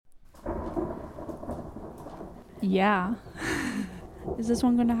Yeah. Is this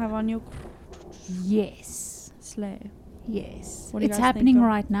one gonna have on your Yes. sleigh? Yes. What do you It's guys think happening of-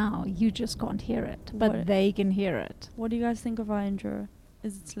 right now. You just can't hear it, but What- they can hear it. What do you guys think of our intro?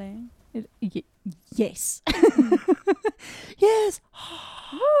 Is it slaying? Yes. Yes.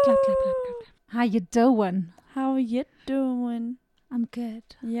 Clap, clap, clap, clap, clap. How you doing? How are you doing? I'm good.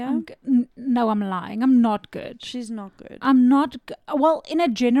 Yeah? No, I'm lying. I'm not good. She's not good. I'm not well, in a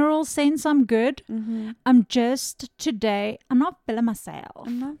general sense, I'm good. Mm-hmm. I'm just today, I'm not feeling myself.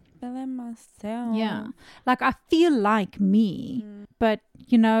 I'm not feeling myself. Yeah. Like, I feel like me. But,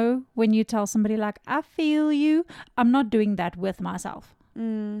 you know, when you tell somebody, like, I feel you, I'm not doing that with myself.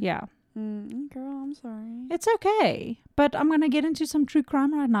 Yeah. Girl, I'm sorry. It's okay. But I'm going to get into some true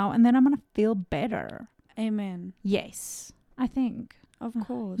crime right now, and then I'm going to feel better. Amen. Yes, I think. Of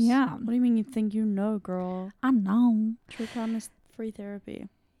course. Yeah. What do you mean you think you know, girl? I know. True crime is free therapy.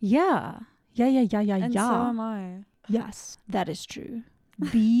 Yeah. Yeah. And so am I. Yes, that is true.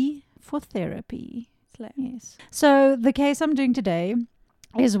 B for therapy. Slay. Yes. So the case I'm doing today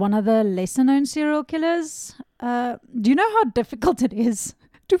is one of the lesser known serial killers. Do you know how difficult it is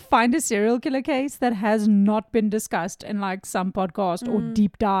to find a serial killer case that has not been discussed in like some podcast or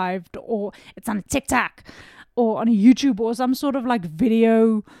deep dived, or it's on a TikTok or on a YouTube or some sort of like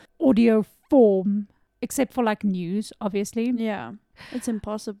video audio form, except for like news, obviously. Yeah. It's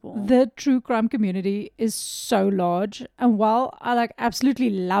impossible. The true crime community is so large, and while I like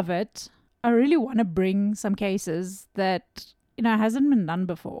absolutely love it, I really want to bring some cases that, you know, hasn't been done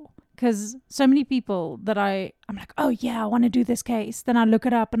before. Because so many people that I'm like, oh yeah, I want to do this case. Then I look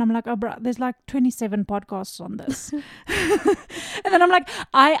it up and I'm like, oh bro, there's like 27 podcasts on this. And then I'm like,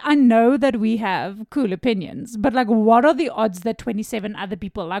 I know that we have cool opinions, but like, what are the odds that 27 other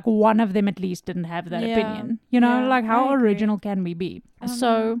people, like one of them at least, didn't have that opinion? You know, Yeah, like how I agree. original can we be?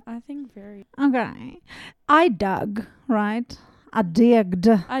 So I think very. Okay. I dug, right? I digged.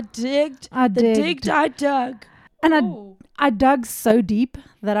 I digged. I digged. I dug. And I dug so deep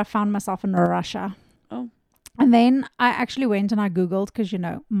that I found myself in Russia. Oh. And then I actually went and I Googled, because, you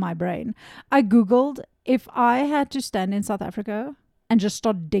know, my brain. I Googled if I had to stand in South Africa and just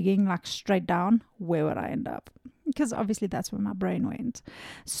start digging like straight down, where would I end up? Because obviously that's where my brain went.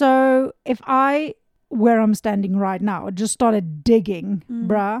 So if where I'm standing right now, just started digging,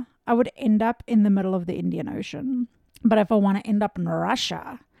 bruh, I would end up in the middle of the Indian Ocean. But if I want to end up in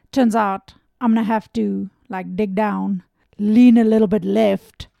Russia, turns out I'm going to have to like dig down, lean a little bit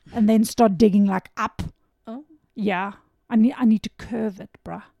left, and then start digging like up. Oh. Yeah. I need to curve it,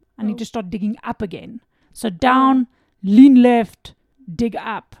 bruh. I need to start digging up again. So down, lean left, dig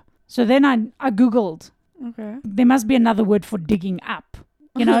up. So then I Googled. Okay. There must be another word for digging up.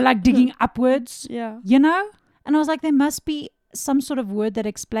 You know, like digging upwards. Yeah. You know? And I was like, there must be some sort of word that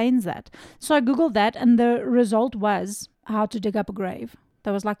explains that. So I Googled that, and the result was how to dig up a grave.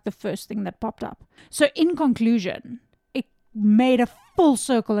 That was like the first thing that popped up. So in conclusion, it made a full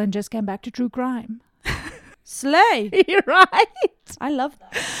circle and just came back to true crime. Slay. You're right. I love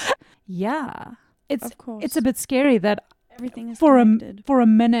that. Yeah. Of course. It's a bit scary that Everything is for connected. a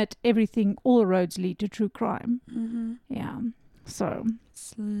minute, all roads lead to true crime. Mm-hmm. Yeah. So,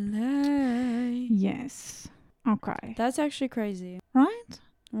 Slay. yes. Okay. That's actually crazy. Right?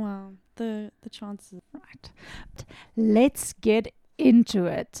 Wow. The chances. Right. Let's get into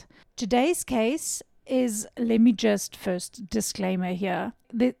it. Today's case is, let me just first disclaimer here.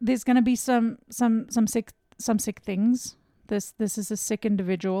 There's going to be some sick things. This is a sick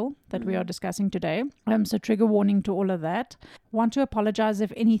individual that we are discussing today. So trigger warning to all of that. Want to apologize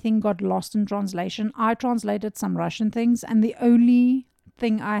if anything got lost in translation. I translated some Russian things, and the only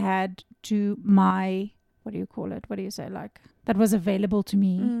thing I had to my, what do you call it? What do you say? Like, that was available to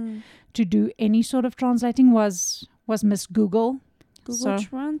me to do any sort of translating was Miss Google. Google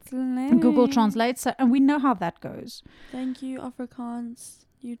Translate. So, and we know how that goes. Thank you, Afrikaans.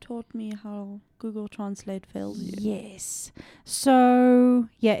 You taught me how Google Translate fails you. Yes. So,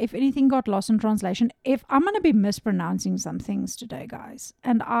 yeah, if anything got lost in translation, if I'm going to be mispronouncing some things today, guys,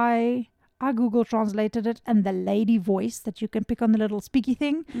 and I Google translated it, and the lady voice that you can pick on the little speaky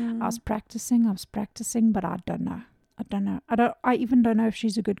thing, I was practicing, but I don't know. I even don't know if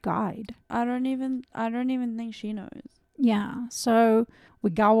she's a good guide. I don't even think she knows. Yeah. So we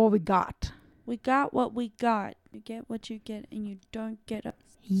got what we got. We got what we got. You get what you get, and you don't get us.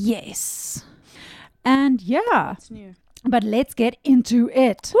 Yes. And yeah. It's new. But let's get into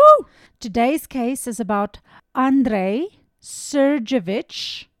it. Woo! Today's case is about Andrey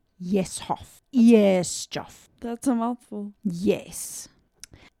Sergeyevich Yezhov. Yezhov. That's a mouthful. Yes.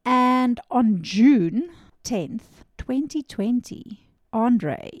 And on June 10th, 2020,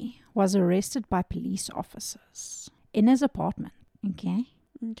 Andrey was arrested by police officers in his apartment. Okay?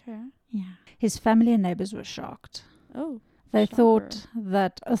 Okay. Yeah. His family and neighbors were shocked. Oh. They Shocker. thought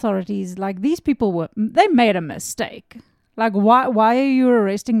that authorities, like these people they made a mistake. Like, why are you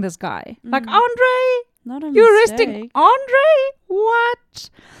arresting this guy? Like, Andrey? Not a You're mistake. arresting Andrey? What?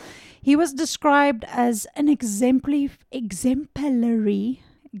 He was described as an exemplary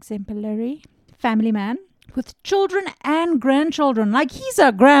family man with children and grandchildren. Like, he's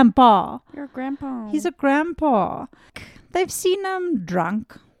a grandpa. Your grandpa. He's a grandpa. They've seen him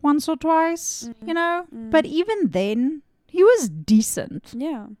drunk once or twice, you know? But even then, he was decent,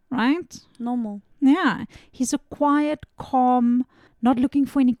 Yeah. right? Normal. Yeah. He's a quiet, calm, not looking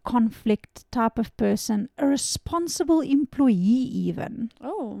for any conflict type of person. A responsible employee even.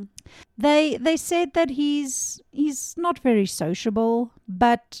 Oh. They said that he's not very sociable,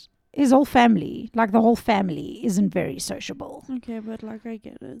 but his whole family, like the whole family, isn't very sociable. Okay, but like I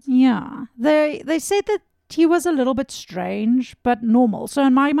get it. Yeah. They said that he was a little bit strange, but normal. So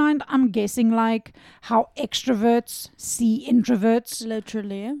in my mind, I'm guessing like how extroverts see introverts.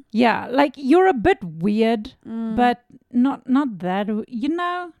 Literally. Yeah, like you're a bit weird, but not that, you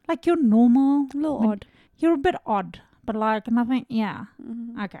know, like you're normal. A little odd. You're a bit odd, but like nothing, yeah.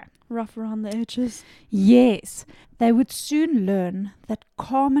 Okay. Rough around the edges. Yes. They would soon learn that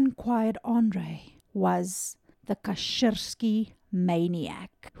calm and quiet Andrey was the Kashirsky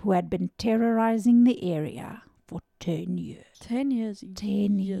maniac who had been terrorizing the area for 10 years. 10 years.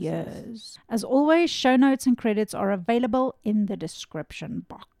 10 years. As always, show notes and credits are available in the description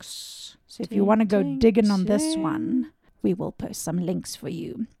box. So if you want to go digging on this one, we will post some links for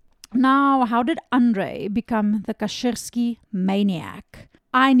you. Now, how did Andrey become the Kashirsky maniac?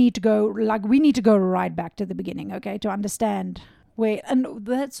 We need to go right back to the beginning, okay, to understand where, and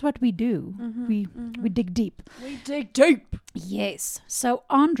that's what we do. We dig deep. We dig deep. Yes. So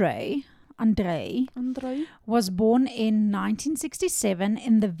Andrey was born in 1967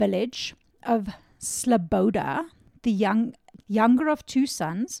 in the village of Sloboda, the younger of two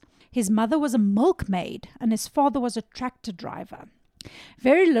sons. His mother was a milkmaid and his father was a tractor driver.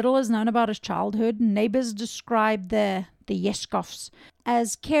 Very little is known about his childhood. Neighbors describe the Yezhovs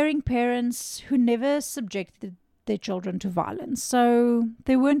as caring parents who never subjected their children to violence. So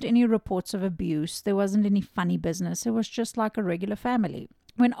there weren't any reports of abuse. There wasn't any funny business. It was just like a regular family.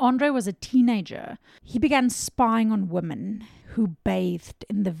 When Andrey was a teenager, he began spying on women who bathed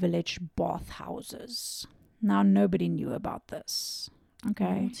in the village bathhouses. Now, nobody knew about this.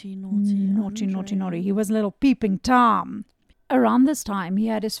 Okay. Naughty. He was a little peeping Tom. Around this time, he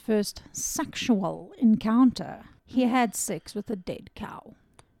had his first sexual encounter. He had sex with a dead cow.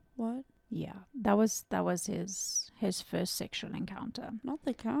 What? Yeah, that was his first sexual encounter. Not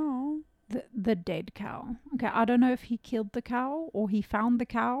the cow. The dead cow. Okay, I don't know if he killed the cow or he found the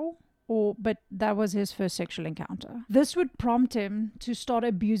cow, but that was his first sexual encounter. This would prompt him to start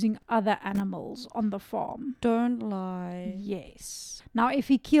abusing other animals on the farm. Don't lie. Yes. Now, if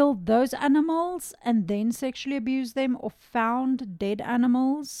he killed those animals and then sexually abused them, or found dead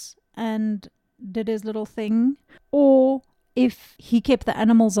animals and did his little thing, or if he kept the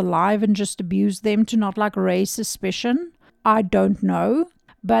animals alive and just abused them to not like raise suspicion, I don't know.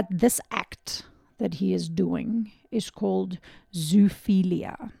 But this act that he is doing is called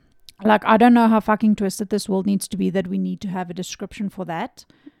zoophilia. Like, I don't know how fucking twisted this world needs to be that we need to have a description for that,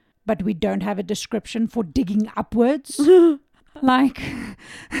 but we don't have a description for digging upwards. Like,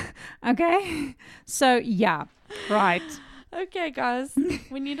 okay. So, yeah, right. Okay, guys.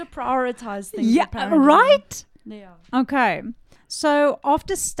 We need to prioritize things. Yeah, apparently. right? Yeah. Okay. So,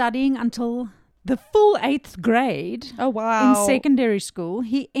 after studying until the full 8th grade Oh, wow. in secondary school,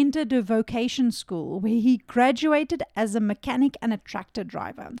 he entered a vocation school where he graduated as a mechanic and a tractor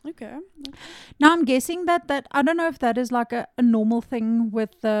driver. Okay. Now, I'm guessing that I don't know if that is like a normal thing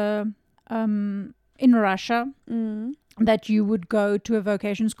with the in Russia, that you would go to a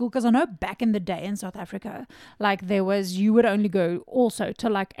vocation school, because I know back in the day in South Africa, like you would only go also to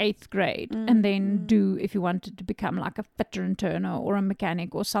like 8th grade and then do, if you wanted to become like a fitter and turner or a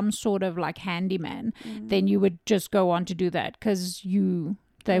mechanic or some sort of like handyman, then you would just go on to do that, because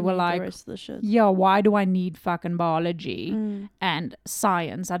they were like, yeah, why do I need fucking biology and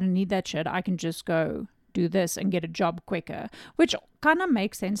science? I don't need that shit. I can just go do this and get a job quicker, which kind of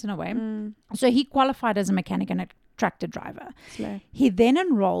makes sense in a way. So he qualified as a mechanic and a tractor driver. Slay. He then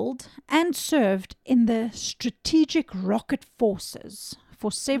enrolled and served in the Strategic Rocket Forces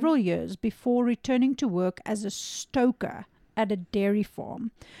for several years before returning to work as a stoker at a dairy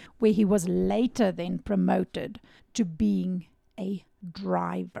farm, where he was later then promoted to being a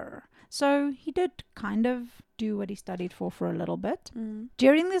driver. So he did kind of do what he studied for a little bit. Mm.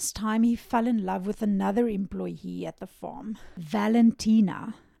 During this time, he fell in love with another employee at the farm,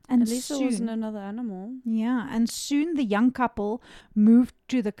 Valentina. And At least soon, it wasn't another animal. yeah, and soon the young couple moved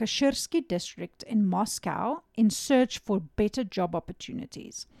to the Kashirsky district in Moscow in search for better job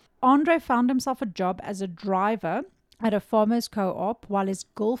opportunities. Andrey found himself a job as a driver at a farmer's co-op while his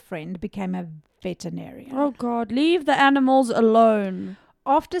girlfriend became a veterinarian. Oh God, leave the animals alone.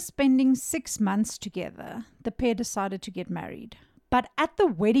 After spending 6 months together, the pair decided to get married. But at the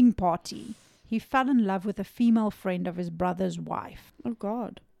wedding party, he fell in love with a female friend of his brother's wife. Oh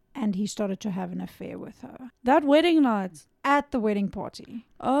God. And he started to have an affair with her. That wedding night. At the wedding party.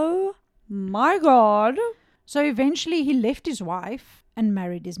 Oh my God. So eventually he left his wife and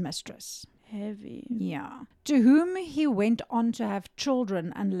married his mistress. Heavy. Yeah. To whom he went on to have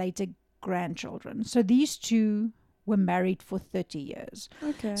children and later grandchildren. So these two were married for 30 years.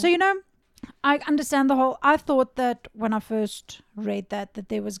 Okay. So, I understand the whole... I thought that when I first read that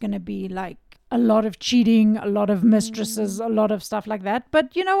there was going to be like a lot of cheating, a lot of mistresses, a lot of stuff like that.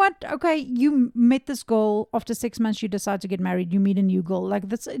 But you know what? Okay, you met this girl. After 6 months, you decide to get married. You meet a new girl. Like,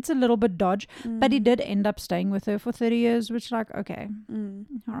 it's a little bit dodge. But he did end up staying with her for 30 years, which like, okay. All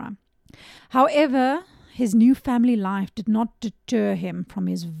right. However, his new family life did not deter him from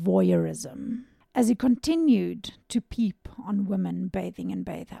his voyeurism, as he continued to peep on women bathing in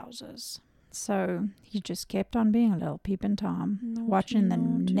bathhouses. So he just kept on being a little peeping Tom, watching the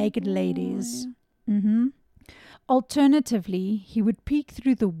naked ladies. Alternatively, he would peek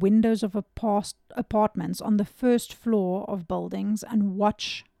through the windows of apartments on the first floor of buildings and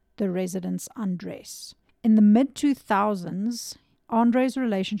watch the residents undress. In the mid-2000s, Andrey's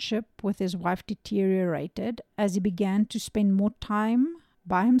relationship with his wife deteriorated as he began to spend more time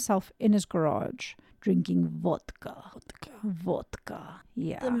by himself in his garage, drinking vodka.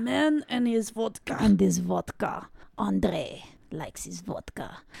 Yeah. The man and his vodka. And his vodka. Andrey likes his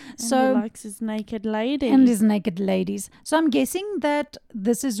vodka. And he likes his naked ladies. And his naked ladies. So I'm guessing that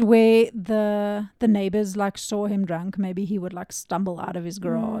this is where the neighbors like saw him drunk. Maybe he would like stumble out of his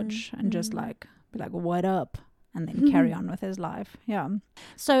garage and just like be like, what up? And then carry on with his life. Yeah.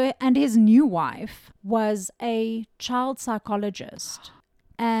 So, and his new wife was a child psychologist.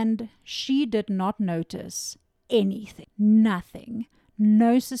 And she did not notice anything. Nothing.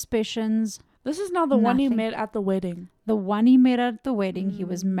 No suspicions. This is now the one he met at the wedding. The one he met at the wedding, he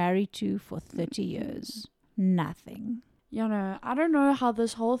was married to for 30 years. Nothing. I don't know how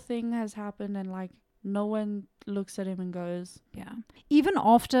this whole thing has happened and like no one looks at him and goes. Yeah. Even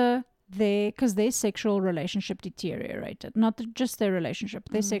after because their sexual relationship deteriorated. Not just their relationship,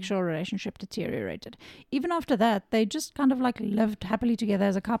 their sexual relationship deteriorated. Even after that, they just kind of like lived happily together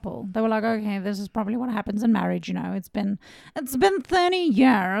as a couple. They were like, okay, this is probably what happens in marriage, It's been 30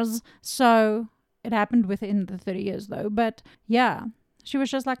 years. So it happened within the 30 years though. But yeah, she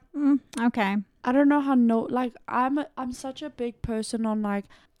was just like, okay. I don't know how I'm such a big person on like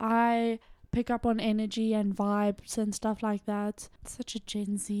I pick up on energy and vibes and stuff like that. It's such a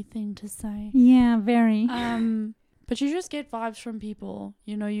Gen Z thing to say. Yeah, very. But you just get vibes from people.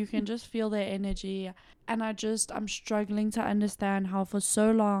 You can just feel their energy. And I'm struggling to understand how for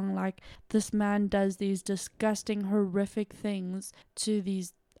so long, like, this man does these disgusting, horrific things to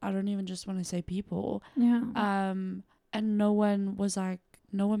these, I don't even just want to say people. Yeah. And no one was like,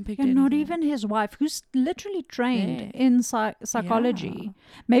 no one picked anything. Not even his wife, who's literally trained in psychology. Yeah.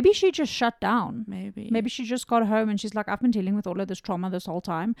 Maybe she just shut down. Maybe she just got home and she's like, I've been dealing with all of this trauma this whole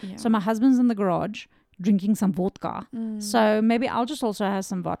time. Yeah. So my husband's in the garage drinking some vodka. So maybe I'll just also have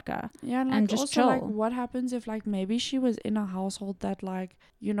some vodka. Yeah, and just also, chill. Like, what happens if like maybe she was in a household that like,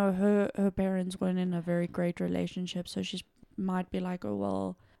 her parents weren't in a very great relationship. So she might be like, oh,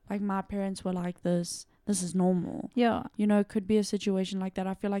 well, like my parents were like this. This is normal. Yeah. It could be a situation like that.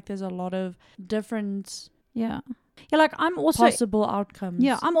 I feel like there's a lot of different like I'm also possible outcomes.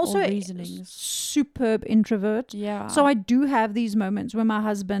 Yeah, I'm also a superb introvert. Yeah. So I do have these moments where my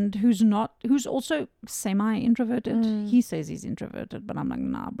husband, who's also semi-introverted, he says he's introverted, but I'm like,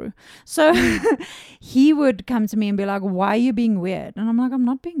 nah, bro. So he would come to me and be like, why are you being weird? And I'm like, I'm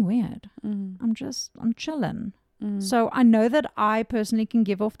not being weird. I'm chilling. So I know that I personally can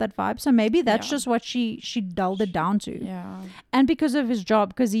give off that vibe. So maybe that's just what she dulled it down to. Yeah. And because of his job,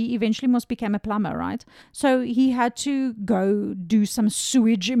 because he eventually must became a plumber, right? So he had to go do some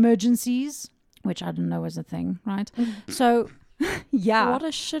sewage emergencies, which I didn't know was a thing, right? So Yeah. What a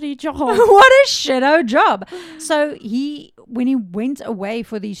shitty job. What a shitto job. So when he went away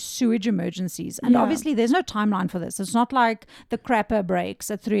for these sewage emergencies, and obviously there's no timeline for this. It's not like the crapper breaks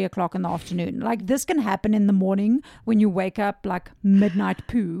at 3:00 in the afternoon. Like this can happen in the morning when you wake up like midnight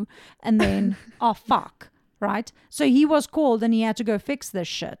poo and then, oh fuck. Right? So he was called and he had to go fix this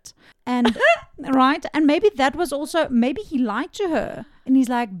shit. And, right? And maybe that was also, maybe he lied to her. And he's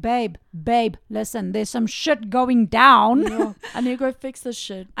like, babe, listen, there's some shit going down. Yeah. I need to go fix this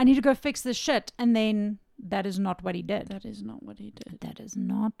shit. And then that is not what he did. That is not what he did. That is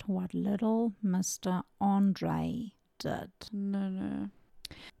not what little Mr. Andrey did. No.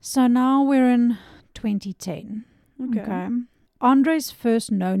 So now we're in 2010. Okay. Andrey's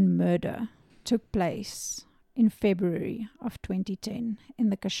first known murder took place in February of 2010 in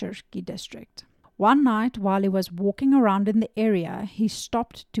the Kashirsky district. One night while he was walking around in the area, he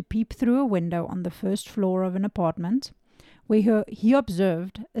stopped to peep through a window on the first floor of an apartment where he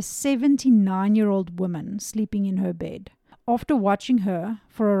observed a 79-year-old woman sleeping in her bed. After watching her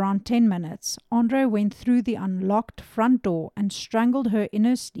for around 10 minutes, Andrey went through the unlocked front door and strangled her in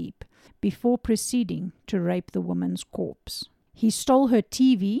her sleep before proceeding to rape the woman's corpse. He stole her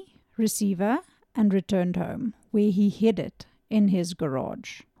TV, receiver, and returned home, where he hid it in his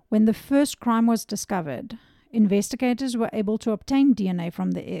garage. When the first crime was discovered, investigators were able to obtain DNA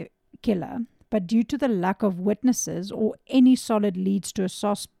from the killer, but due to the lack of witnesses or any solid leads to a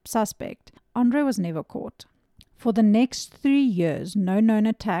suspect, Andrey was never caught. For the next 3 years, no known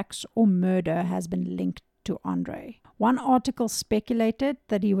attacks or murder has been linked to Andrey. One article speculated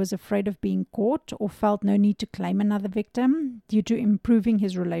that he was afraid of being caught or felt no need to claim another victim due to improving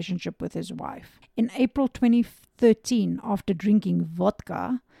his relationship with his wife. In April 2013, after drinking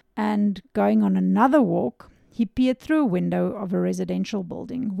vodka and going on another walk, he peered through a window of a residential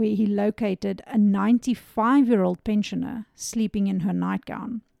building where he located a 95-year-old pensioner sleeping in her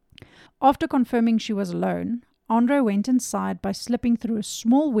nightgown. After confirming she was alone, Andrey went inside by slipping through a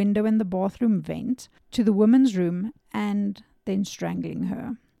small window in the bathroom vent to the woman's room and then strangling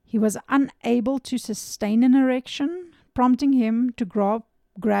her. He was unable to sustain an erection, prompting him to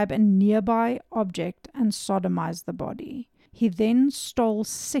grab a nearby object and sodomize the body. He then stole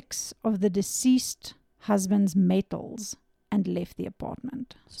 6 of the deceased husband's metals and left the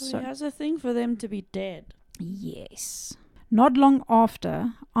apartment. So he has a thing for them to be dead. Yes. Not long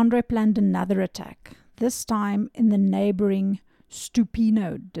after, Andrey planned another attack, this time in the neighboring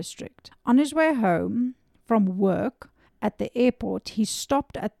Stupino district. On his way home from work at the airport, he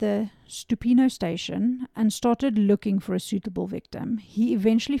stopped at the Stupino station and started looking for a suitable victim. He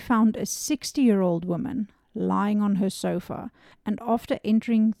eventually found a 60-year-old woman lying on her sofa, and after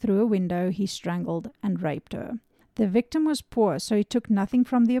entering through a window, he strangled and raped her. The victim was poor, so he took nothing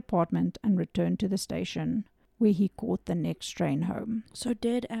from the apartment and returned to the station, where he caught the next train home. So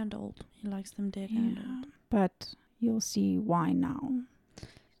dead and old. He likes them dead and old. But you'll see why now.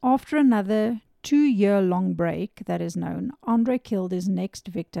 After another 2-year-long break that is known, Andrey killed his next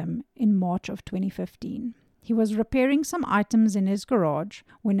victim in March of 2015. He was repairing some items in his garage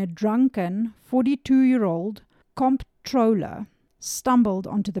when a drunken 42-year-old comptroller stumbled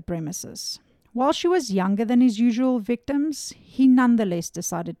onto the premises. While she was younger than his usual victims, he nonetheless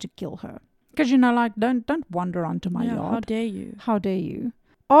decided to kill her. Because, don't wander onto my yard. How dare you? How dare you?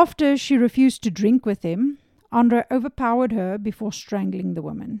 After she refused to drink with him, Andrey overpowered her before strangling the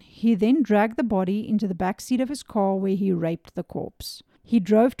woman. He then dragged the body into the back seat of his car where he raped the corpse. He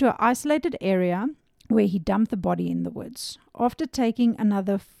drove to an isolated area where he dumped the body in the woods. After taking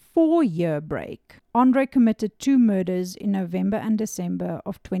another 4-year break, Andrey committed 2 murders in November and December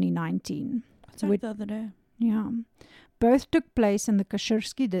of 2019. It's like the other day. Yeah. Both took place in the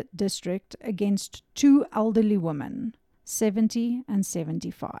Kashirsky district against 2 elderly women, 70 and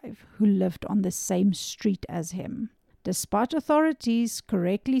 75, who lived on the same street as him. Despite authorities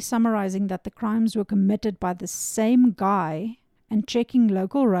correctly summarizing that the crimes were committed by the same guy and checking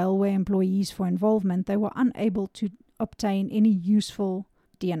local railway employees for involvement, they were unable to obtain any useful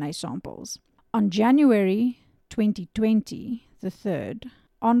DNA samples. On January 2020, the 3rd,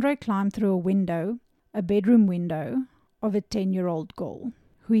 Andrey climbed through a bedroom window, of a 10-year-old girl,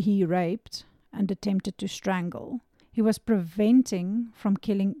 who he raped and attempted to strangle. He was prevented from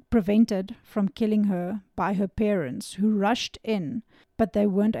killing her by her parents, who rushed in, but they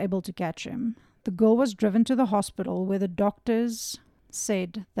weren't able to catch him. The girl was driven to the hospital, where the doctors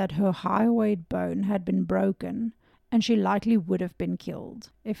said that her hyoid bone had been broken and she likely would have been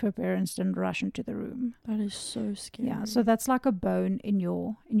killed if her parents didn't rush into the room. That is so scary. Yeah, so that's like a bone in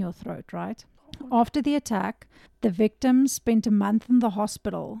your throat, right? After the attack, the victim spent a month in the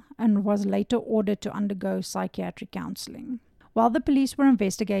hospital and was later ordered to undergo psychiatric counseling. While the police were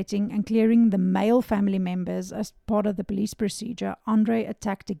investigating and clearing the male family members as part of the police procedure, Andrey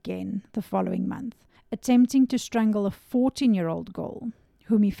attacked again the following month, attempting to strangle a 14-year-old girl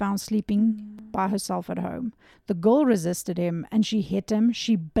whom he found sleeping by herself at home. The girl resisted him and she hit him,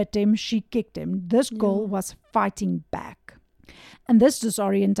 she bit him, she kicked him. This girl was fighting back. And this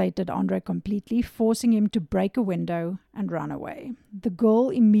disorientated Andrey completely, forcing him to break a window and run away. The girl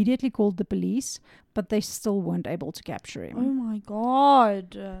immediately called the police, but they still weren't able to capture him. Oh my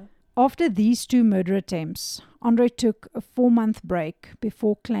god. After these 2 murder attempts, Andrey took a 4-month break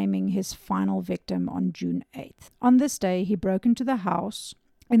before claiming his final victim on June 8th. On this day, he broke into the house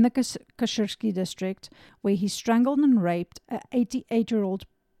in the Kashirsky district where he strangled and raped an 88-year-old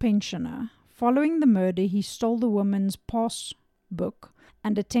pensioner. Following the murder, he stole the woman's passbook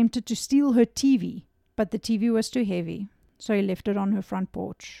and attempted to steal her TV, but the TV was too heavy, so he left it on her front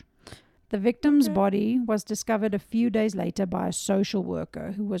porch. The victim's body was discovered a few days later by a social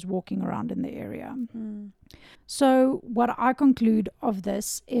worker who was walking around in the area. So what I conclude of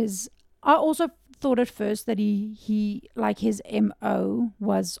this is, I also thought at first that he like his MO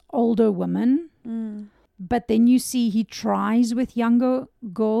was older women, but then you see he tries with younger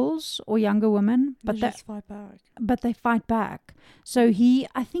girls or younger women, but they just fight back. But they fight back. So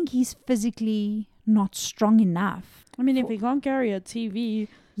I think he's physically not strong enough. I mean, if he can't carry a TV.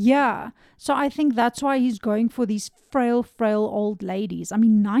 Yeah. So I think that's why he's going for these frail old ladies. I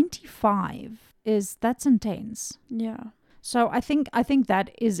mean, 95 that's intense. Yeah. So I think that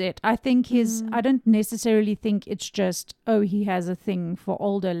is it. I think I don't necessarily think it's just, he has a thing for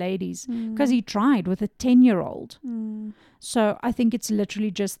older ladies, because he tried with a 10-year-old. So I think it's literally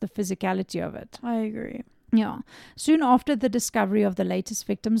just the physicality of it. I agree. Yeah. Soon after the discovery of the latest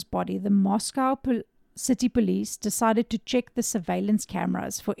victim's body, the Moscow City Police decided to check the surveillance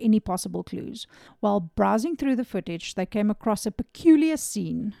cameras for any possible clues. While browsing through the footage, they came across a peculiar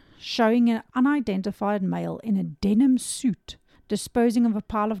scene showing an unidentified male in a denim suit disposing of a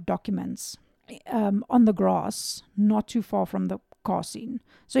pile of documents on the grass not too far from the car scene.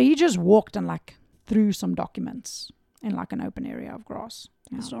 So he just walked and threw some documents in an open area of grass.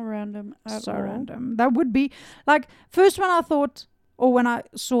 Yeah. It's not random at all. So random. That would be first when I thought, or when I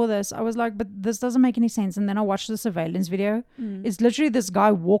saw this, I was like, but this doesn't make any sense. And then I watched the surveillance video. It's literally this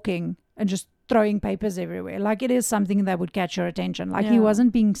guy walking and just throwing papers everywhere. It is something that would catch your attention. He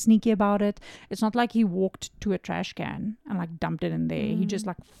wasn't being sneaky about it. It's not like he walked to a trash can and dumped it in there. He just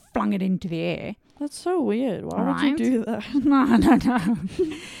flung it into the air. That's so weird. Why would you do that? No.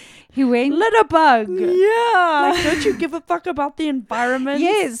 He went... Litter bug! Yeah! Don't you give a fuck about the environment?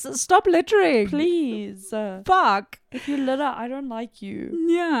 Yes, stop littering. Please. Fuck. If you litter, I don't like you.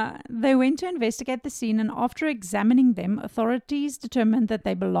 Yeah. They went to investigate the scene, and after examining them, authorities determined that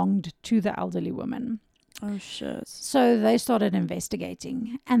they belonged to the elderly woman. Oh, shit. So they started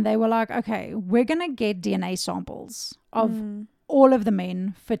investigating, and they were like, okay, we're going to get DNA samples of all of the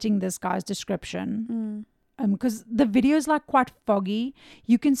men fitting this guy's description. Because the video is quite foggy.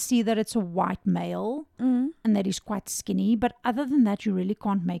 You can see that it's a white male and that he's quite skinny. But other than that, you really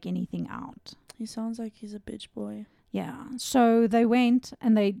can't make anything out. He sounds like he's a bitch boy. Yeah. So they went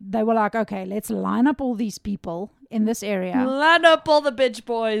and they were like, okay, let's line up all these people in this area. Line up all the bitch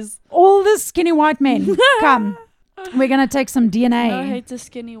boys. All the skinny white men. Come. We're going to take some DNA. No hate to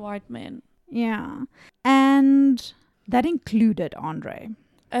skinny white men. Yeah. And that included Andrey.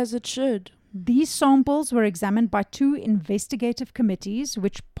 As it should. These samples were examined by 2 investigative committees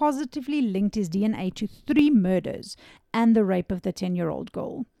which positively linked his DNA to 3 murders and the rape of the 10-year-old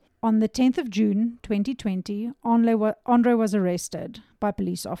girl. On the 10th of June 2020, Andrey was arrested by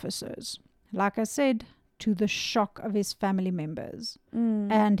police officers. Like I said, to the shock of his family members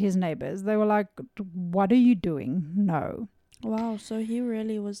and his neighbors. They were like, what are you doing? No. Wow, so he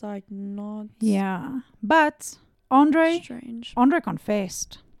really was not... Yeah. But Andrey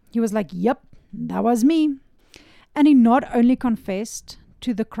confessed. He was like, yep, that was me. And he not only confessed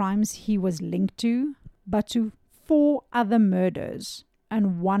to the crimes he was linked to, but to 4 other murders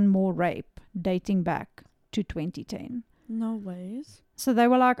and 1 more rape dating back to 2010. No ways. So they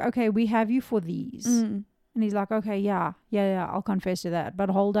were like, okay, we have you for these. And he's like, okay, yeah, I'll confess to that. But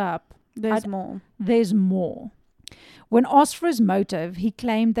hold up. There's more. There's more. When asked for his motive, he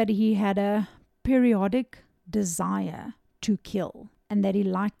claimed that he had a periodic desire to kill, and that he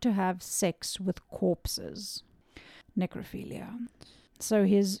liked to have sex with corpses. Necrophilia. So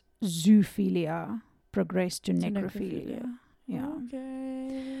his zoophilia progressed to necrophilia. Yeah.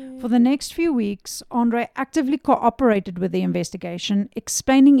 Okay. For the next few weeks, Andrey actively cooperated with the investigation,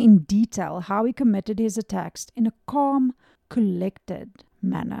 explaining in detail how he committed his attacks in a calm, collected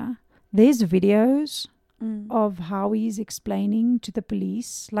manner. There's videos of how he's explaining to the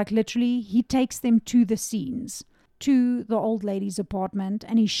police. Like literally, he takes them to the scenes, to the old lady's apartment,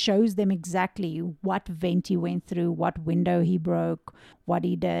 and he shows them exactly what vent he went through, what window he broke, what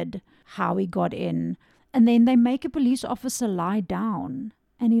he did, how he got in. And then they make a police officer lie down,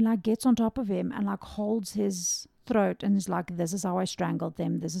 and he like gets on top of him and like holds his throat and is like, this is how I strangled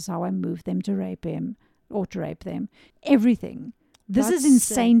them, this is how I moved them to rape him or to rape them. Everything. This is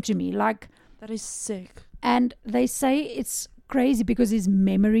insane to me. Like, that is sick. And they say it's crazy because his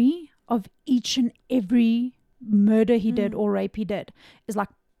memory of each and every murder he did or rape he did is like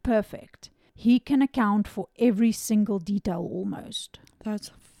perfect. He can account for every single detail almost. That's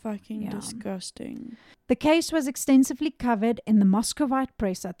fucking disgusting. The case was extensively covered in the Muscovite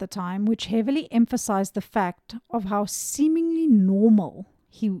press at the time, which heavily emphasized the fact of how seemingly normal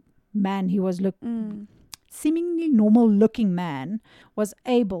seemingly normal looking man was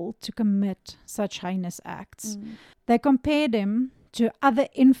able to commit such heinous acts. They compared him to other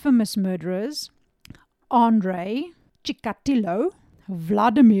infamous murderers, Andrey, Chikatilo,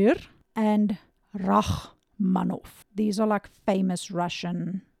 Vladimir, and Rachmanov. These are like famous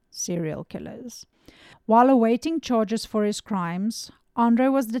Russian serial killers. While awaiting charges for his crimes, Andrey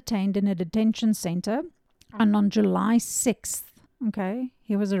was detained in a detention center, and on July 6th,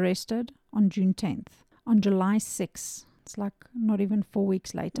 he was arrested on June 10th. On July 6th, it's like not even 4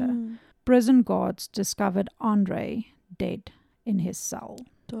 weeks later, prison guards discovered Andrey dead in his cell.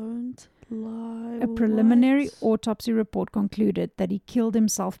 Don't lie. A preliminary autopsy report concluded that he killed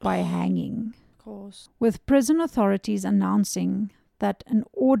himself by hanging. Of course. With prison authorities announcing that an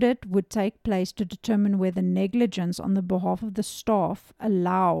audit would take place to determine whether negligence on the behalf of the staff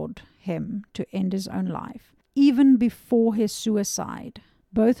allowed him to end his own life. Even before his suicide,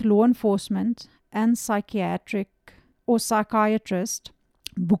 both law enforcement and psychiatrist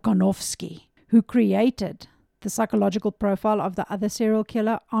Bukhanovsky, who created the psychological profile of the other serial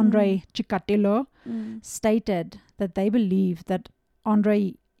killer, Andrey Chikatilo, stated that they believed that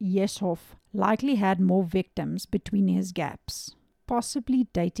Andrey Yezhov likely had more victims between his gaps, possibly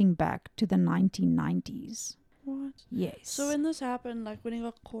dating back to the 1990s. What? Yes. So when this happened, like when he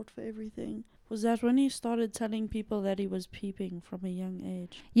got caught for everything, was that when he started telling people that he was peeping from a young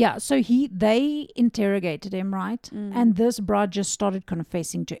age? Yeah, so they interrogated him, right? And this bro just started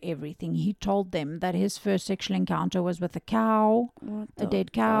confessing to everything. He told them that his first sexual encounter was with a cow, a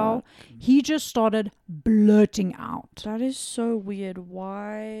dead cow. He just started blurting out. That is so weird.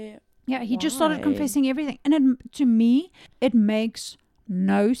 Why? Yeah, he just started confessing everything. And to me, it makes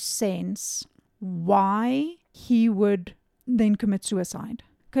no sense why he would then commit suicide.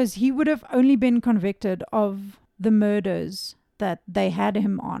 Because he would have only been convicted of the murders that they had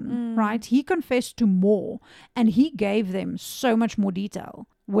him on, right? He confessed to more, and he gave them so much more detail,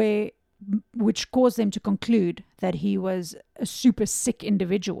 which caused them to conclude that he was a super sick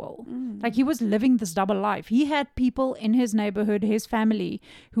individual. Like, he was living this double life. He had people in his neighborhood, his family,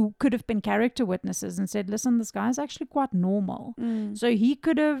 who could have been character witnesses and said, listen, this guy's actually quite normal. So he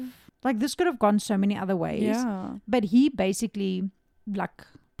could have, like, this could have gone so many other ways. Yeah. But he basically, like,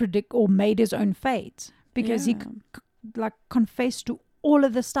 predict or made his own fate because he confessed to all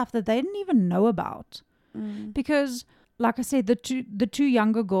of the stuff that they didn't even know about. Because, like I said, the two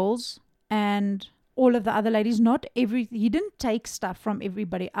younger girls and all of the other ladies, he didn't take stuff from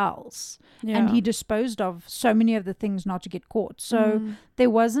everybody else, and he disposed of so many of the things not to get caught. So they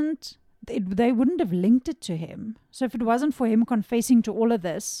wouldn't have linked it to him. So if it wasn't for him confessing to all of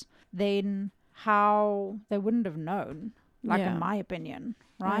this, then how they wouldn't have known, in my opinion.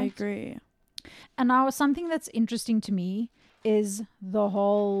 Right? I agree. And now something that's interesting to me is the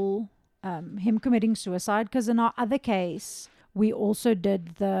whole him committing suicide, because in our other case we also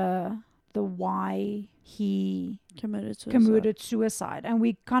did the why he committed suicide, and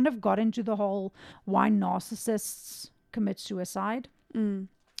we kind of got into the whole why narcissists commit suicide.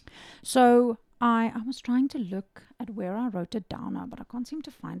 So I was trying to look at where I wrote it down now, but I can't seem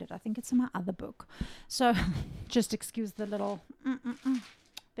to find it. I think it's in my other book. So just excuse the little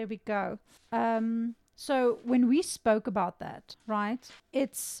there we go. So when we spoke about that, right,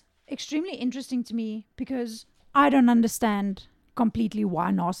 it's extremely interesting to me because I don't understand completely why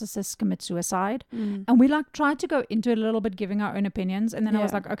narcissists commit suicide. And we tried to go into it a little bit, giving our own opinions. And then I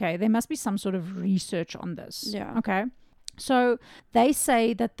was like, okay, there must be some sort of research on this. Yeah. Okay. So they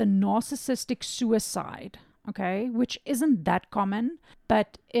say that the narcissistic suicide, which isn't that common,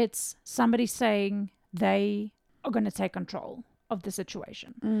 but it's somebody saying they are going to take control of the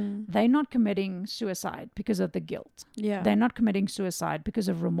situation. They're not committing suicide because of the guilt. Yeah. They're not committing suicide because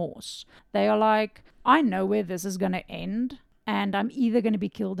of remorse. They are like, I know where this is going to end, and I'm either going to be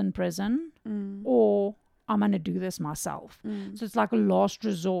killed in prison or I'm going to do this myself. Mm. So it's like a last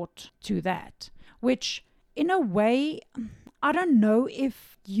resort to that, which in a way, I don't know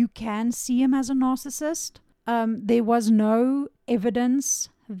if you can see him as a narcissist. There was no evidence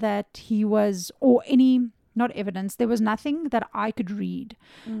that he was, or any, not evidence, there was nothing that I could read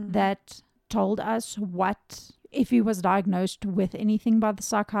that told us what, if he was diagnosed with anything by the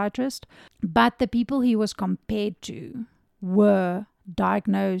psychiatrist. But the people he was compared to were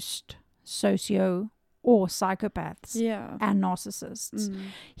diagnosed socio or psychopaths and narcissists.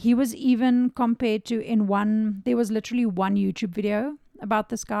 He was even compared to, there was literally one YouTube video about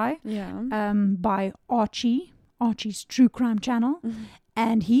this guy by Archie's true crime channel,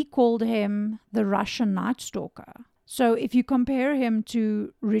 and he called him the Russian Night Stalker. So if you compare him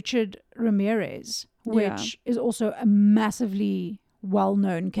to Richard Ramirez, which is also a massively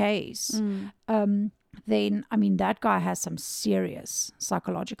well-known case, then, I mean, that guy has some serious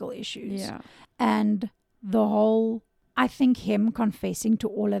psychological issues. Yeah. And the whole, I think him confessing to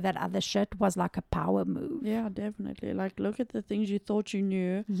all of that other shit was like a power move. Yeah, definitely. Like, look at the things you thought you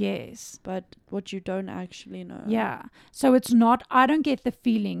knew. Yes. But what you don't actually know. Yeah. So it's not, I don't get the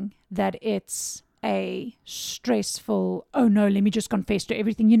feeling that it's a stressful, oh no, let me just confess to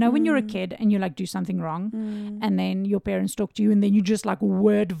everything. You know, when you're a kid and you like do something wrong and then your parents talk to you and then you just like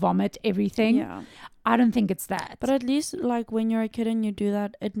word vomit everything. Yeah. I don't think it's that. But at least like when you're a kid and you do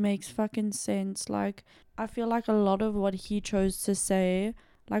that, it makes fucking sense. Like, I feel like a lot of what he chose to say,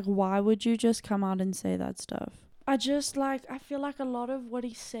 like, why would you just come out and say that stuff? I feel like a lot of what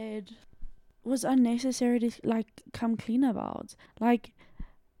he said was unnecessary to like come clean about. Like,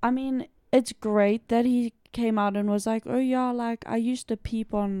 I mean, it's great that he came out and was like, oh yeah, like I used to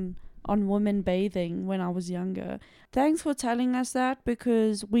peep on women bathing when I was younger. Thanks for telling us that,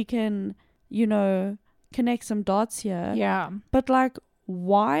 because we can, you know, connect some dots here. Yeah. But like,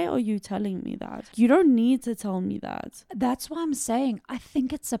 why are you telling me that? You don't need to tell me that. That's why I'm saying I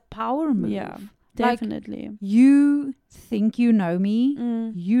think it's a power move. Yeah, definitely. Like, you think you know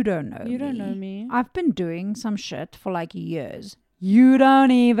me. You don't know me. You don't know me. I've been doing some shit for like years. You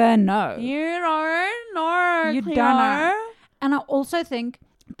don't even know. You don't know. You don't know. And I also think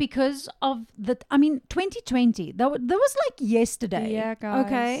because of 2020, that was like yesterday. Yeah, guys.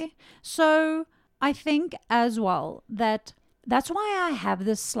 Okay. So I think as well that's why I have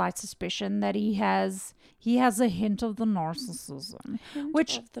this slight suspicion that he has a hint of the narcissism.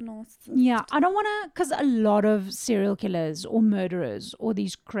 Yeah, I don't want to, because a lot of serial killers or murderers or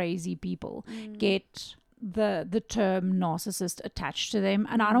these crazy people get the term narcissist attached to them,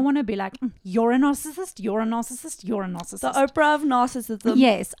 and I don't want to be like, you're a narcissist, you're a narcissist, you're a narcissist. The Oprah of narcissism.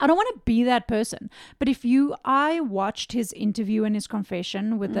 Yes, I don't want to be that person. But I watched his interview and his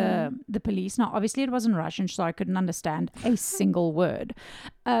confession with the police. Now, obviously, it was in Russian, so I couldn't understand a single word.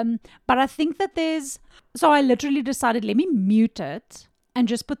 But I think that so I literally decided, let me mute it and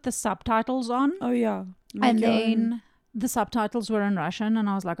just put the subtitles on. Oh yeah, and then the subtitles were in Russian, and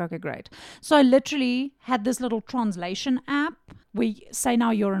I was like, okay, great. So I literally had this little translation app where you say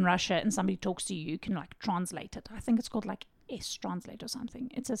now you're in Russia and somebody talks to you, you can like translate it. I think it's called like S-Translate or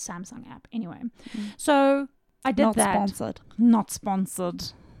something. It's a Samsung app. Anyway, so I did that. Not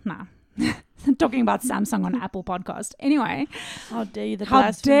sponsored. No. Talking about Samsung on Apple Podcast. Anyway. How dare you?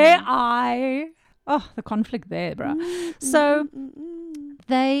 How dare I? Oh, the conflict there, bro. So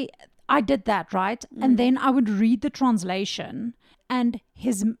I did that, right? And then I would read the translation and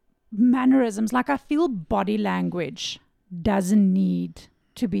his mannerisms. Like, I feel body language doesn't need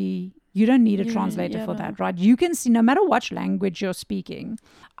to be, you don't need a translator for that, right? You can see, no matter what language you're speaking,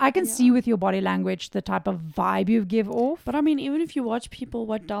 I can see with your body language the type of vibe you give off. But I mean, even if you watch people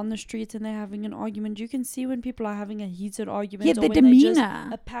walk down the streets and they're having an argument, you can see when people are having a heated argument. Yeah, or the when demeanor.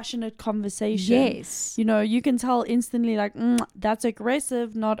 Just a passionate conversation. Yes. You know, you can tell instantly, like, that's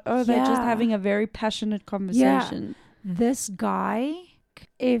aggressive, not, they're just having a very passionate conversation. Yeah. This guy,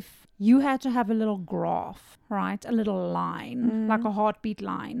 if you had to have a little graph, right? A little line, like a heartbeat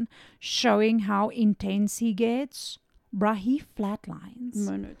line, showing how intense he gets. Bruh, he flatlines.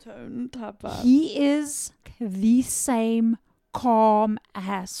 Monotone type of. He is the same calm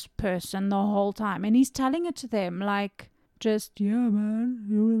ass person the whole time. And he's telling it to them like, just, yeah,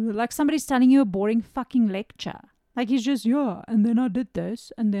 man. Like somebody's telling you a boring fucking lecture. Like he's just, yeah, and then I did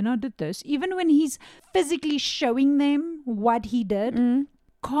this, and then I did this. Even when he's physically showing them what he did,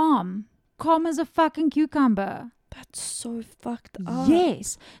 calm as a fucking cucumber. That's so fucked up.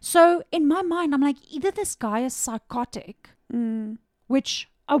 Yes. So in my mind, I'm like, either this guy is psychotic, which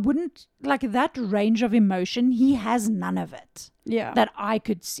I wouldn't, like, that range of emotion, he has none of it Yeah. that I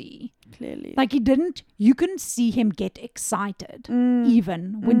could see. Clearly. Like, you couldn't see him get excited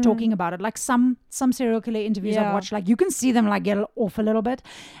even when talking about it. Like some serial killer interviews I've watched, like, you can see them, like, get off a little bit.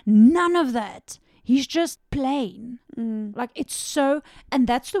 None of that. He's just plain. Like, it's so, and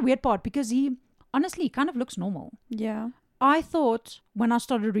that's the weird part, because he kind of looks normal. Yeah. I thought when I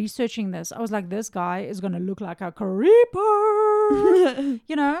started researching this, I was like, this guy is going to look like a creeper.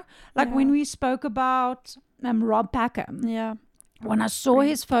 You know, like when we spoke about Rob Packham. Yeah. When I saw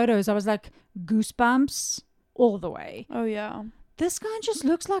his photos, I was like, goosebumps all the way. Oh, yeah. This guy just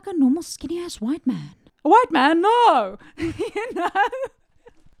looks like a normal skinny ass white man. A white man? No. You know?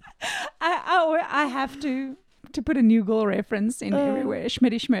 I have to put a New Girl reference in everywhere.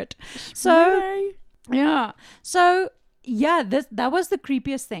 Schmitty Schmidt. So, yeah. So, yeah, that was the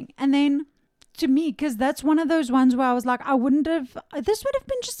creepiest thing. And then to me, because that's one of those ones where I was like, this would have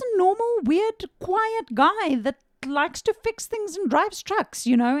been just a normal, weird, quiet guy that likes to fix things and drives trucks,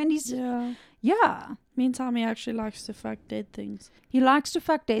 you know? And he's, yeah. Meantime, he actually likes to fuck dead things. He likes to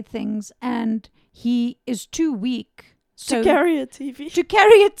fuck dead things, and he is too weak to carry a TV. To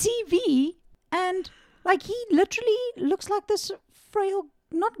carry a TV, and like he literally looks like this frail,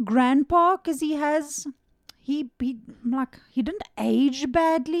 not grandpa, because he didn't age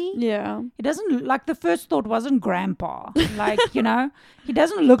badly. Yeah. He doesn't, like, the first thought wasn't grandpa. Like, you know, he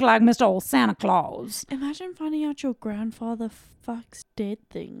doesn't look like Mr. Old Santa Claus. Imagine finding out your grandfather fucks dead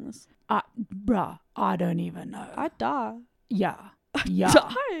things. Bruh, I don't even know. I'd die. Yeah. Yeah.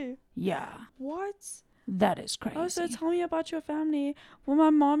 Die? Yeah. What? That is crazy. Oh, so tell me about your family. Well, my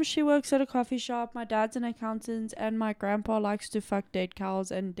mom, she works at a coffee shop. My dad's an accountant. And my grandpa likes to fuck dead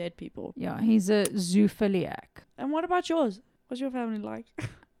cows and dead people. Yeah, he's a zoophiliac. And what about yours? What's your family like?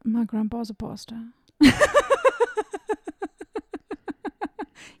 My grandpa's a pastor.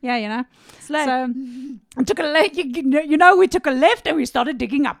 Yeah, you know. Slay. So I took a left. You know, we took a left and we started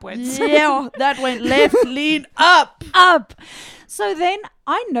digging upwards. Yeah, that went left, lean up. Up. So then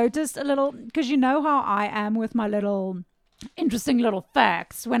I noticed a little, because you know how I am with my little interesting little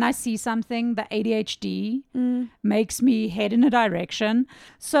facts. When I see something, the ADHD makes me head in a direction.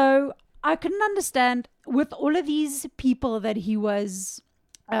 So I couldn't understand with all of these people that he was,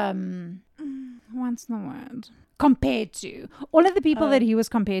 what's the word? Compared to. All of the people that he was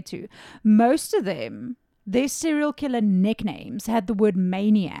compared to, most of them, their serial killer nicknames had the word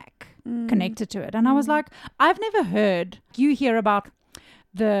Maniac connected to it. And I was like, I've never heard, you hear about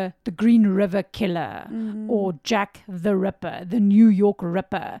the Green River Killer or Jack the Ripper, the New York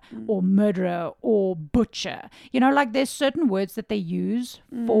Ripper or murderer or butcher. You know, like there's certain words that they use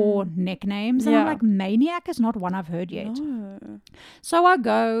for nicknames. And I'm like, Maniac is not one I've heard yet. No. So I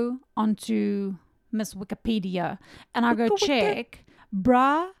go onto Miss Wikipedia and I go check,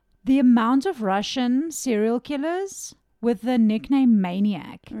 the amount of Russian serial killers with the nickname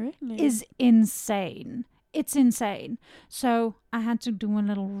Maniac is insane. It's insane. So I had to do a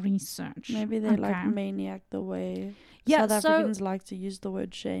little research. Maybe they like Maniac the way South Africans like to use the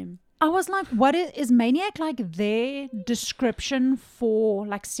word shame. I was like, what is Maniac like their description for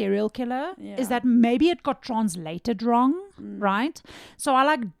like serial killer? Yeah. Is that maybe it got translated wrong, right? So I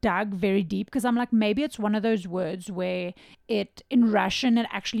like dug very deep because I'm like, maybe it's one of those words where in Russian it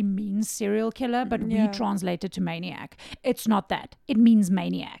actually means serial killer, but we translate it to maniac. It's not that. It means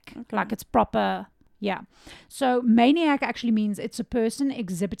maniac. Okay. Like it's proper. Yeah. So maniac actually means it's a person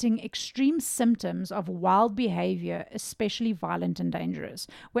exhibiting extreme symptoms of wild behavior, especially violent and dangerous.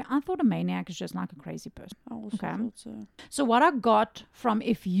 Where I thought a maniac is just like a crazy person. I also thought so. So what I got from,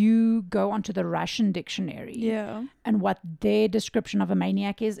 if you go onto the Russian dictionary and what their description of a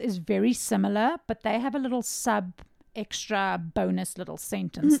maniac is very similar, but they have a little extra bonus little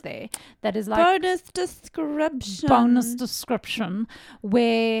sentence there that is like bonus description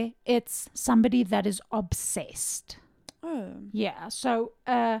where it's somebody that is obsessed. So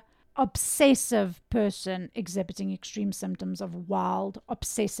obsessive person exhibiting extreme symptoms of wild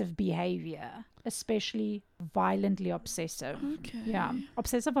obsessive behavior, especially violently obsessive.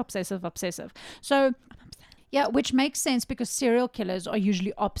 Obsessive. So which makes sense because serial killers are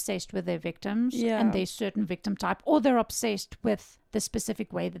usually obsessed with their victims and their certain victim type, or they're obsessed with the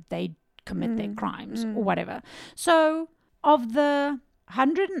specific way that they commit their crimes or whatever. So of the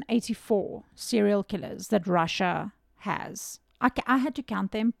 184 serial killers that Russia has, I had to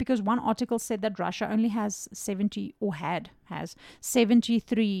count them because one article said that Russia only has 73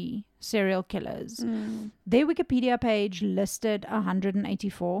 serial killers. Their Wikipedia page listed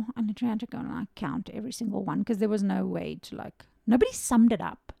 184. I literally had to go and count every single one because there was no way to nobody summed it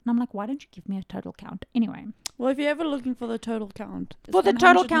up. And I'm like, why don't you give me a total count? Anyway. Well, if you're ever looking for the total count. For the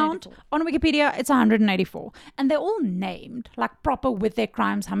total count, on Wikipedia, it's 184. And they're all named, like proper with their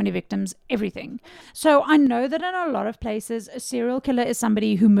crimes, how many victims, everything. So I know that in a lot of places, a serial killer is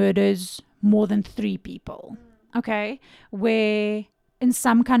somebody who murders more than 3 people. Okay? Where in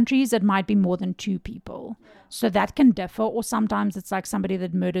some countries, it might be more than 2 people. So that can differ. Or sometimes it's like somebody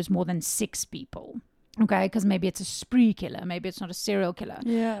that murders more than 6 people. Okay? Because maybe it's a spree killer. Maybe it's not a serial killer.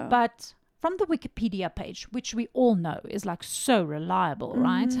 Yeah. But from the Wikipedia page, which we all know is like so reliable,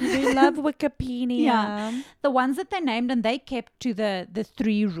 right? We love Wikipedia. Yeah. The ones that they named and they kept to the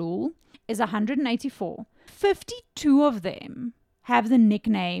 3 rule is 184. 52 of them have the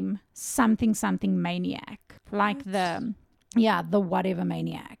nickname something maniac. Like the whatever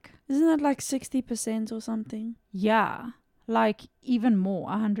maniac. Isn't that like 60% or something? Yeah. Like even more.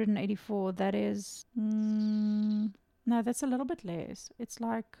 184. That is... no, that's a little bit less. It's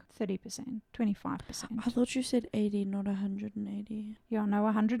like 30%, 25%. I thought you said 80, not 180. Yeah, no,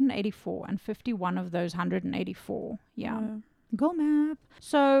 184. And 51 of those 184. Yeah. No. Go math.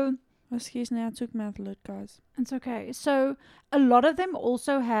 So... Excuse me, I took math lit, guys. It's okay. So a lot of them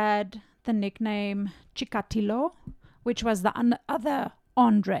also had the nickname Chikatilo, which was the other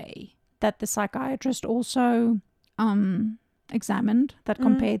Andrey that the psychiatrist also examined, that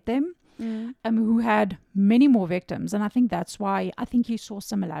compared them, who had many more victims. And I think that's why I think you saw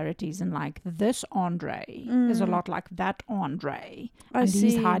similarities in like this Andrey is a lot like that Andrey. I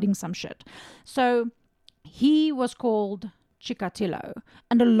see. He's hiding some shit. So he was called Chikatilo.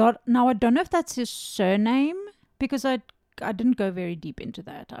 And now I don't know if that's his surname because I didn't go very deep into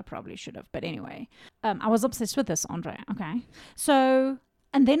that. I probably should have. But anyway, I was obsessed with this Andrey. Okay. So,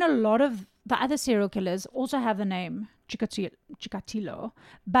 and then a lot of the other serial killers also have the name Chikatilo.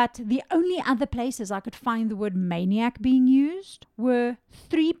 But the only other places I could find the word maniac being used were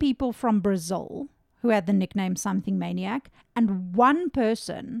 3 people from Brazil who had the nickname something maniac and 1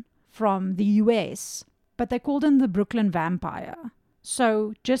 person from the US, but they called him the Brooklyn Vampire.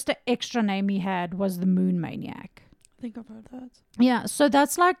 So just the extra name he had was the Moon Maniac. I think I've heard that. Yeah, so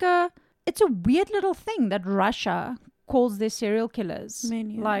that's like it's a weird little thing that Russia calls their serial killers.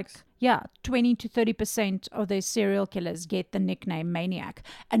 Maniacs. Like, 20 to 30% of their serial killers get the nickname Maniac.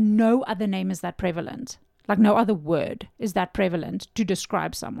 And no other name is that prevalent. Like no other word is that prevalent to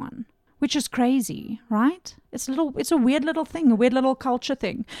describe someone. Which is crazy, right? It's a weird little thing, a weird little culture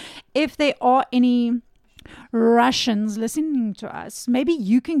thing. If there are any Russians listening to us, maybe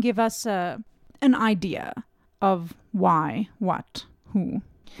you can give us an idea of why, what, who.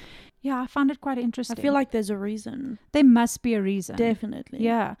 Yeah, I found it quite interesting. I feel like there's a reason. There must be a reason. Definitely.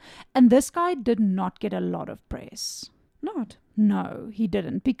 Yeah. And this guy did not get a lot of press. Not? No, he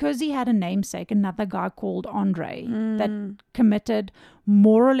didn't. Because he had a namesake, another guy called Andrey, that committed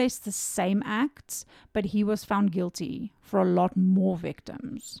more or less the same acts, but he was found guilty for a lot more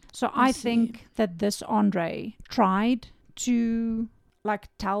victims. So I think that this Andrey tried to like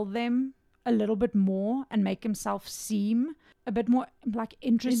tell them a little bit more and make himself seem a bit more like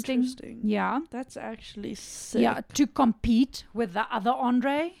interesting. Yeah. That's actually sick. Yeah, to compete with the other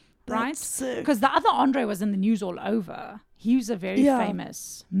Andrey, right? Because the other Andrey was in the news all over. He was a very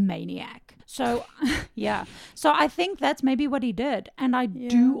famous maniac. So, yeah. So I think that's maybe what he did. And I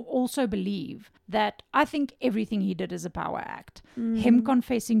do also believe that I think everything he did is a power act. Him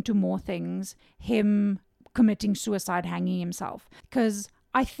confessing to more things, him committing suicide, hanging himself. Because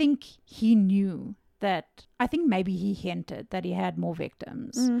I think he knew that, I think maybe he hinted that he had more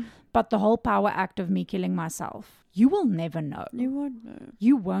victims. But the whole power act of me killing myself, you will never know. You won't know.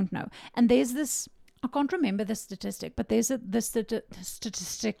 You won't know. And there's this, I can't remember the statistic, but there's this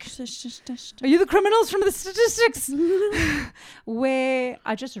statistic. Are you the criminals from the statistics? Where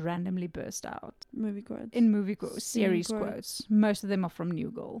I just randomly burst out. Movie quotes. In movie quotes, series quotes. Most of them are from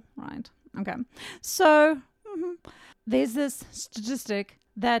New Girl, right? Okay. So, there's this statistic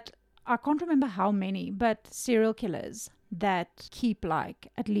that I can't remember how many, but serial killers that keep like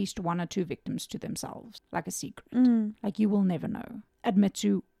at least 1 or 2 victims to themselves, like a secret. Like you will never know. Admit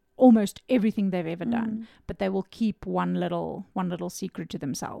to almost everything they've ever done, but they will keep one little secret to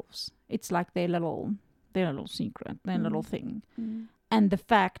themselves. It's like their little secret, their little thing. And the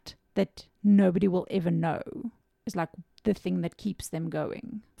fact that nobody will ever know is like the thing that keeps them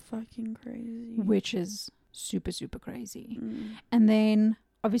going. Fucking crazy. Which is super, super crazy. And then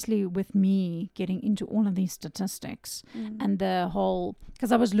obviously with me getting into all of these statistics and the whole,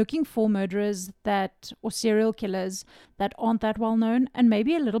 because I was looking for murderers or serial killers that aren't that well known and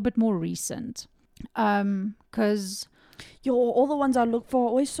maybe a little bit more recent. Because all the ones I look for are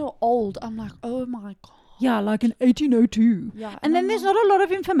always so old. I'm like, oh my God. Yeah, like in 1802. Yeah. And then there's not a lot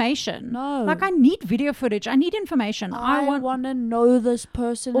of information. No. Like, I need video footage. I need information. I want to know this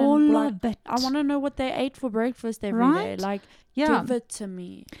person. all And like, of it. I want to know what they ate for breakfast every day. Right? Like, Yeah. give it to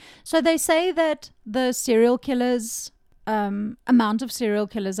me. So they say that the serial killers, amount of serial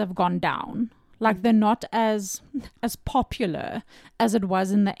killers have gone down. Like, they're not as popular as it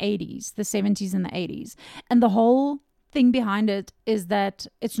was in the 80s, the 70s and the 80s. And the whole thing behind it is that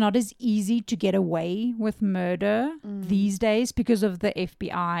it's not as easy to get away with murder these days because of the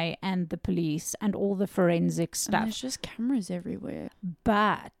FBI and the police and all the forensic And stuff. there's just cameras everywhere.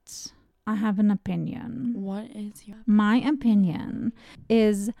 But I have an opinion. What is your... My opinion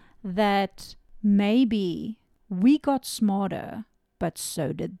is that maybe we got smarter, but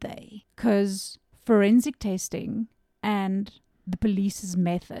so did they. Because forensic testing and the police's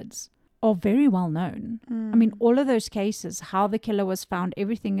methods are very well known. I mean, all of those cases, how the killer was found,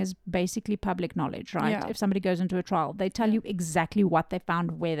 everything is basically public knowledge, right? Yeah. If somebody goes into a trial, they tell you exactly what they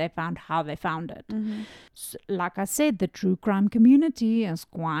found, where they found, how they found it. So, like I said, the true crime community is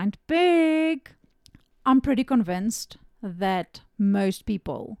quite big. I'm pretty convinced that most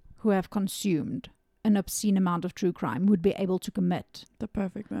people who have consumed an obscene amount of true crime would be able to commit The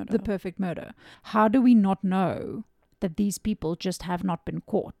perfect murder. the perfect murder. How do we not know that these people just have not been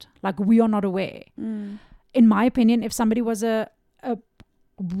caught? Like, we are not aware. In my opinion, if somebody was a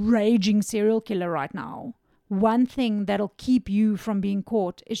raging serial killer right now, one thing that'll keep you from being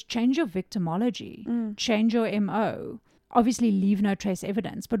caught is change your victimology, change your MO. Obviously, leave no trace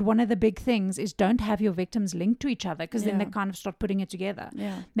evidence. But one of the big things is don't have your victims linked to each other, because then they kind of start putting it together.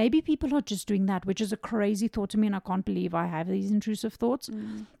 Yeah. Maybe people are just doing that, which is a crazy thought to me, and I can't believe I have these intrusive thoughts.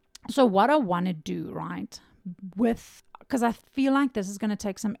 So what I want to do, right, because I feel like this is going to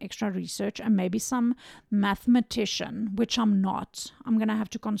take some extra research and maybe some mathematician, which I'm not. I'm going to have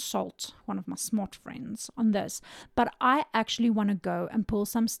to consult one of my smart friends on this. But I actually want to go and pull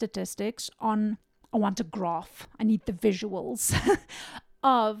some statistics on, I want a graph. I need the visuals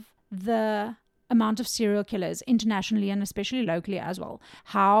of the amount of serial killers internationally and especially locally as well,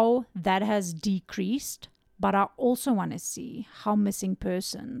 how that has decreased. But I also want to see how missing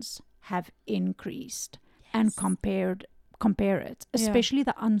persons have increased and compare it, especially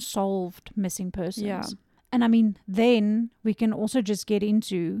the unsolved missing persons. Yeah. And I mean, then we can also just get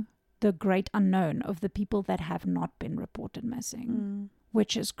into the great unknown of the people that have not been reported missing,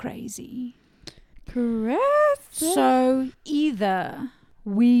 which is crazy. Correct. So either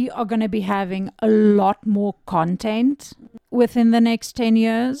we are going to be having a lot more content within the next 10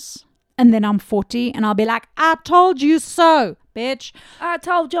 years, and then I'm 40 and I'll be like, I told you so, bitch. I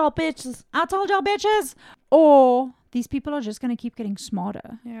told y'all bitches. I told y'all bitches. Or these people are just going to keep getting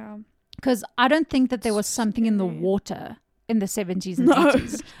smarter. Yeah. Because I don't think that there was something in the water in the 70s and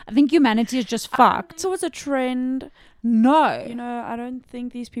 80s. I think humanity is just fucked. So it's a trend. No. You know, I don't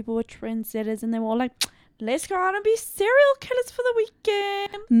think these people were trendsetters and they were all like, let's go out and be serial killers for the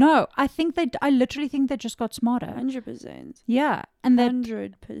weekend. No, I literally think they just got smarter. 100%. Yeah. And that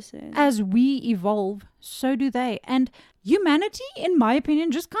 100%. as we evolve, so do they. And humanity, in my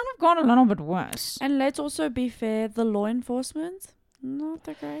opinion, just kind of got a little bit worse. And let's also be fair, the law enforcement, not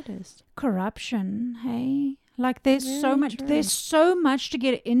the greatest. Corruption, hey? Like there's Very so much true. there's so much to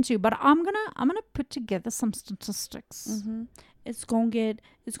get into, but I'm gonna put together some statistics. It's gonna get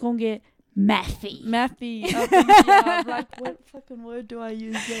Mathy. yeah, like what fucking word do I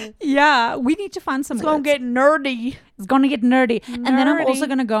use there? Yeah, we need to find some It's gonna words. get nerdy. It's gonna get nerdy. And then I'm also Nerdy.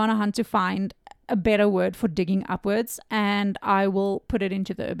 gonna go on a hunt to find a better word for digging upwards, and I will put it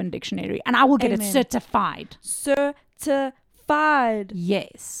into the Urban Dictionary, and I will get it Amen. certified. Certified.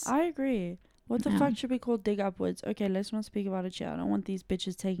 Yes. I agree. What the Yeah. fuck should we call dig upwards? Okay, let's not speak about it yet. I don't want these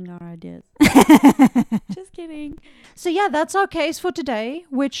bitches taking our ideas. Just kidding. So yeah, that's our case for today,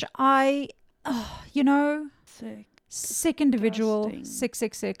 which sick individual,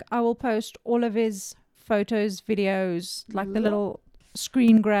 Disgusting. sick. I will post all of his photos, videos, like the little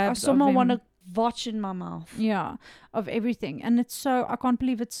screen grabs. Someone want to watch in my mouth. Yeah, of everything. And it's so, I can't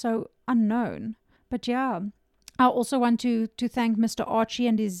believe it's so unknown. But yeah, I also want to thank Mr. Archie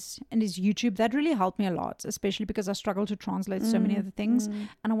and his YouTube. That really helped me a lot, especially because I struggle to translate so many other things.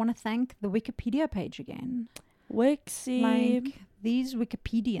 And I want to thank the Wikipedia page again. Wixie. Like these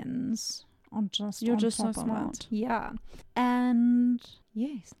Wikipedians are just You're on just so top of smart. it. Yeah. And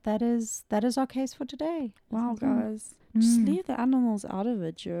yes, that is our case for today. Wow, guys. Just leave the animals out of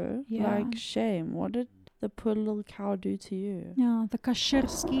it, Joe. Yeah. Like, shame. What did the poor little cow do to you? Yeah, the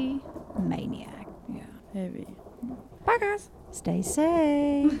Kashirsky Maniac. Yeah. Heavy. Bye, guys. Stay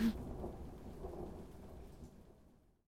safe.